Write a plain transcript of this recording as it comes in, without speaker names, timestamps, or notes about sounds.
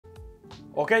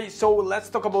Okay, so let's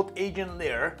talk about agent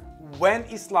layer. When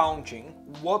it's launching,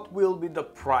 what will be the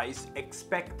price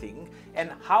expecting,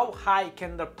 and how high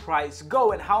can the price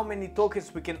go, and how many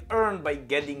tokens we can earn by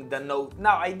getting the node.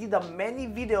 Now, I did many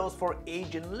videos for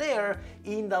agent layer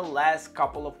in the last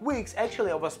couple of weeks.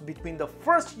 Actually, I was between the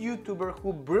first YouTuber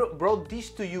who brought this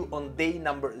to you on day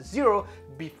number 0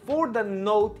 before the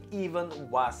node even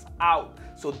was out.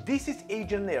 So this is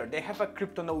agent layer. They have a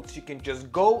crypto nodes. You can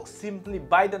just go simply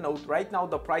buy the node. Right now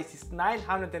the price is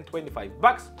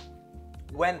 $925.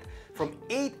 Went from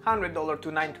 $800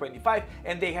 to $925,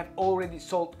 and they have already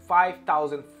sold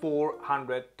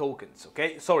 5,400 tokens.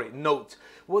 Okay, sorry, nodes.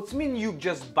 What means you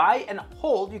just buy and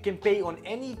hold. You can pay on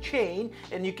any chain,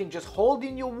 and you can just hold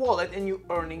in your wallet, and you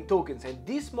earning tokens. At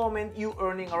this moment, you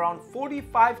earning around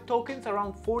 45 tokens,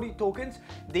 around 40 tokens.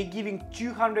 They giving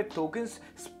 200 tokens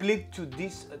split to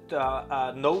these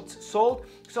nodes sold,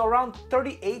 so around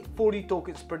 38-40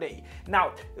 tokens per day.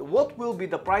 Now, what will be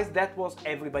the price? That was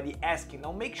everybody asking.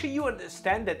 Now, make sure you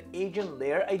understand that agent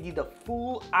layer, I did a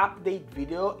full update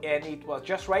video, and it was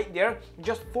just right there,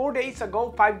 just 4 days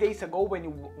ago, 5 days ago,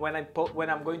 when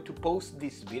I'm going to post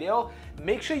this video.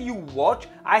 Make sure you watch.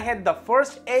 I had the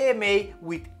first AMA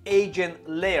with agent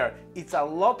layer. It's a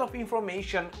lot of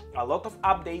information, a lot of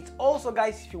updates. Also,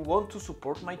 guys, if you want to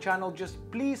support my channel, just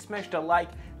please smash the like,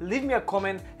 leave me a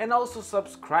comment, and also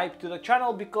subscribe to the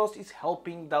channel, because it's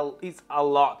helping it's a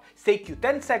lot. Take you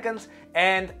 10 seconds,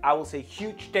 and I will say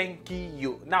huge thank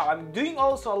you. Now, I'm doing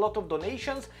also a lot of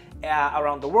donations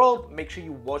around the world. Make sure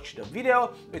you watch the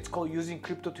video. It's called Using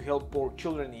Crypto to Help Poor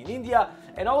Children in India.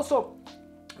 And also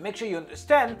make sure you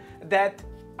understand that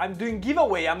I'm doing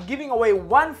giveaway. I'm giving away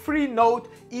one free node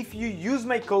if you use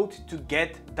my code to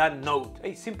get the node.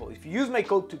 Hey, simple. If you use my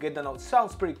code to get the node,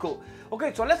 sounds pretty cool.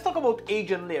 Okay, so let's talk about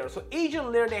agent layer. So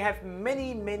agent layer, they have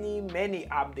many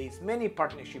updates, many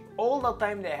partnership. All the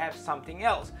time they have something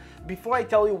else. Before I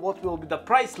tell you what will be the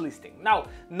price listing. Now,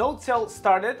 node sale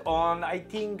started on, I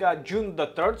think, June the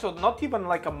 3rd, so not even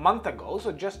like a month ago,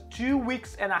 so just 2.5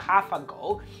 weeks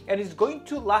ago, and it's going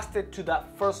to last it to the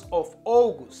 1st of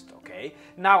August. Okay,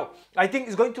 now I think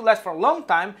it's going to last for a long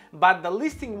time, but the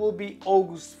listing will be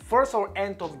August 1st or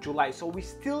end of July, so we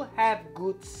still have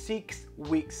good 6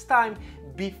 weeks time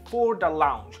before the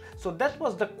launch. So that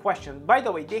was the question. By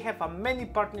the way, they have a many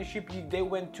partnership. They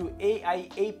went to AI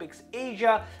Apex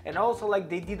Asia, and also like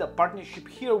they did a partnership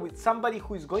here with somebody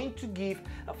who is going to give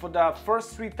for the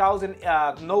first 3,000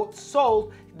 nodes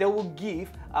sold, they will give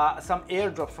some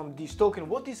airdrop from this token.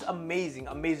 What is amazing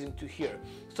to hear.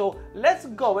 So let's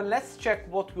go and let's check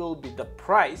what will be the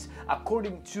price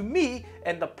according to me,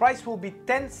 and the price will be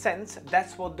 10 cents.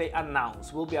 That's what they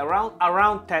announced. Will be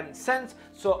around 10 cents.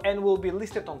 So, and will be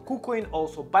listed on KuCoin,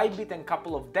 also Bybit, and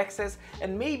couple of dexes,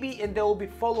 and there will be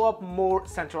follow-up more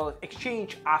central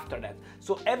exchange after that.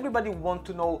 So everybody want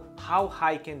to know how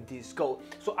high can this go.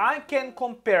 So I can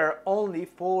compare only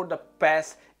for the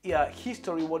past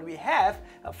history what we have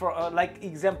for like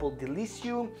example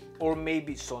Delicium, or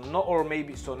maybe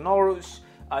Sonorous,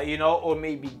 you know, or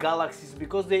maybe Galaxies,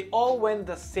 because they all went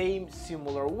the same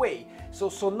similar way. So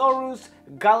Sonorous,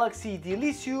 Galaxy,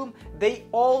 Delicium, they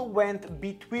all went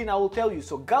between, I will tell you.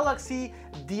 So Galaxy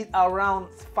did around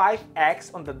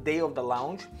 5x on the day of the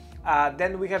launch.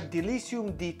 Then we have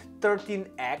Delicium did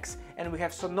 13x, and we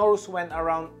have Sonorous went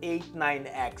around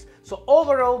 8-9x. So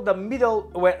overall, the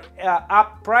middle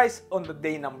up price on the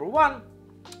day number 1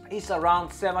 is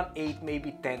around 7, 8,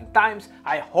 maybe 10 times.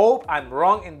 I hope I'm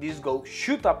wrong and this go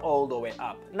shoot up all the way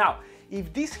up. Now,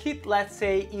 if this hit, let's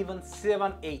say even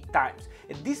 7, 8 times,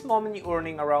 at this moment you're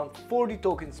earning around 40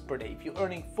 tokens per day. If you're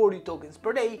earning 40 tokens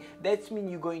per day, that means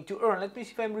you're going to earn, let me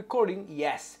see if I'm recording,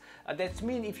 yes. That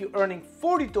means if you're earning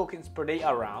 40 tokens per day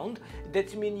around,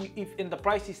 that means if in the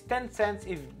price is 10 cents,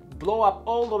 if blow up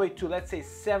all the way to, let's say,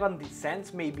 70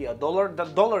 cents, maybe $1, the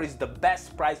dollar is the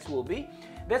best price will be.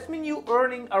 That means you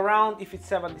earning around, if it's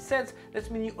 70 cents,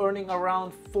 that means you're earning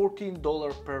around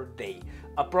 $14 per day,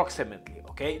 approximately.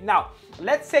 Okay, now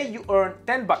let's say you earn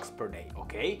 $10 per day.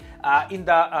 Okay, in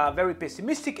the very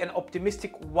pessimistic and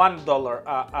optimistic $1,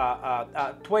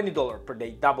 $20 per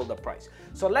day, double the price.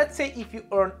 So let's say if you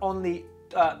earn only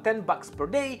 $10 per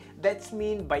day, that's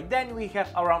mean by then we have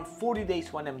around 40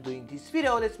 days when I'm doing this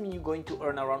video. That's mean you're going to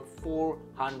earn around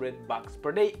 $400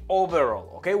 per day overall.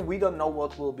 Okay, we don't know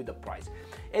what will be the price.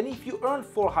 And if you earn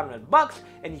 $400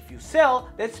 and if you sell,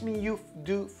 that's mean you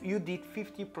did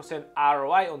 50%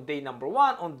 ROI on day number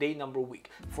 1, on day number week.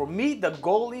 For me, the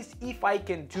goal is if I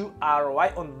can do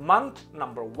ROI on month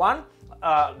number 1,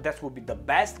 that would be the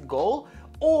best goal.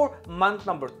 or month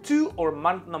number 2 or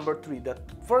month number 3. The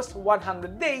first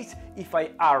 100 days, if I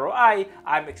ROI,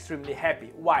 I'm extremely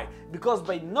happy. Why? Because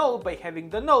by having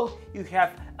the node,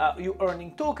 you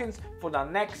earning tokens for the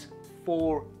next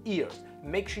 4 years.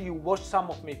 Make sure you watch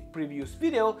some of my previous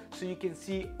video so you can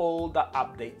see all the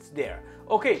updates there.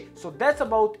 Okay, so that's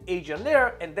about agent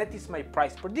layer, and that is my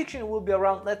price prediction. It will be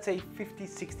around, let's say,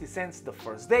 50-60 cents the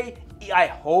first day. I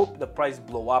hope the price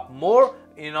blow up more,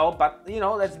 but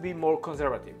let's be more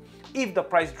conservative. If the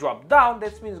price drop down,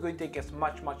 that means it's going to take us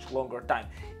much longer time.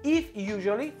 If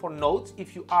usually for nodes,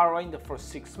 if you ROI in the first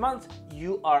 6 months,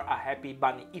 you are a happy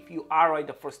bunny. If you ROI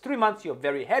the first 3 months, you're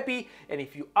very happy. And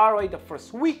if you ROI the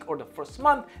first week or the first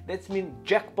month, that means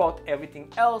jackpot.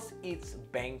 Everything else, it's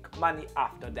bank money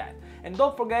after that. And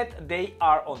don't forget, they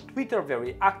are on Twitter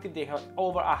very active. They have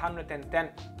over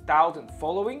 110,000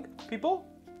 following people.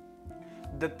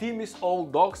 The team is all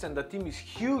dogs and the team is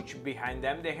huge behind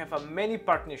them. They have a many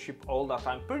partnership all the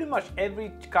time. Pretty much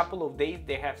every couple of days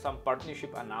they have some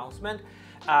partnership announcement.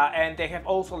 And they have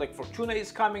also like Fortuna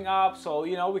is coming up, so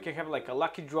we can have like a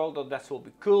lucky draw. That will be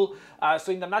cool.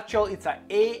 So in the nutshell, it's an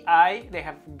AI. They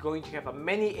have going to have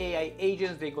many AI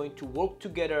agents. They're going to work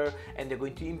together and they're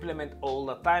going to implement all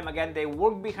the time. Again, they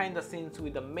work behind the scenes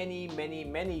with the many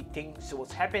things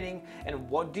what's happening. And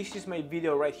this is my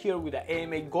video right here with the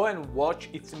AMA. Go and watch.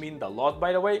 It's mean a lot,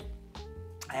 by the way.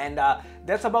 And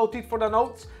that's about it for the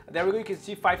notes. There we go, you can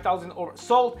see 5,000 or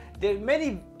sold. There are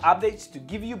many updates to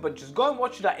give you, but just go and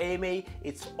watch the AMA.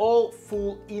 It's all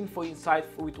full info inside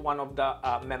with one of the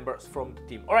members from the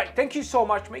team. All right, thank you so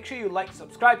much. Make sure you like,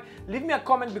 subscribe, leave me a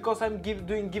comment because I'm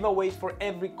doing giveaways for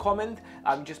every comment.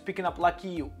 I'm just picking up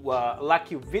lucky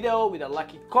video with a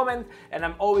lucky comment, and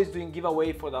I'm always doing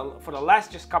giveaway for the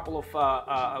last just couple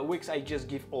of weeks. I just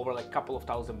give over like couple of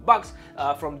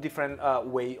 $1,000 from different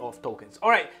way of tokens. All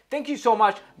right, thank you so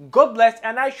much. God bless,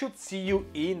 and I should see you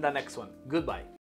in the next one. Goodbye.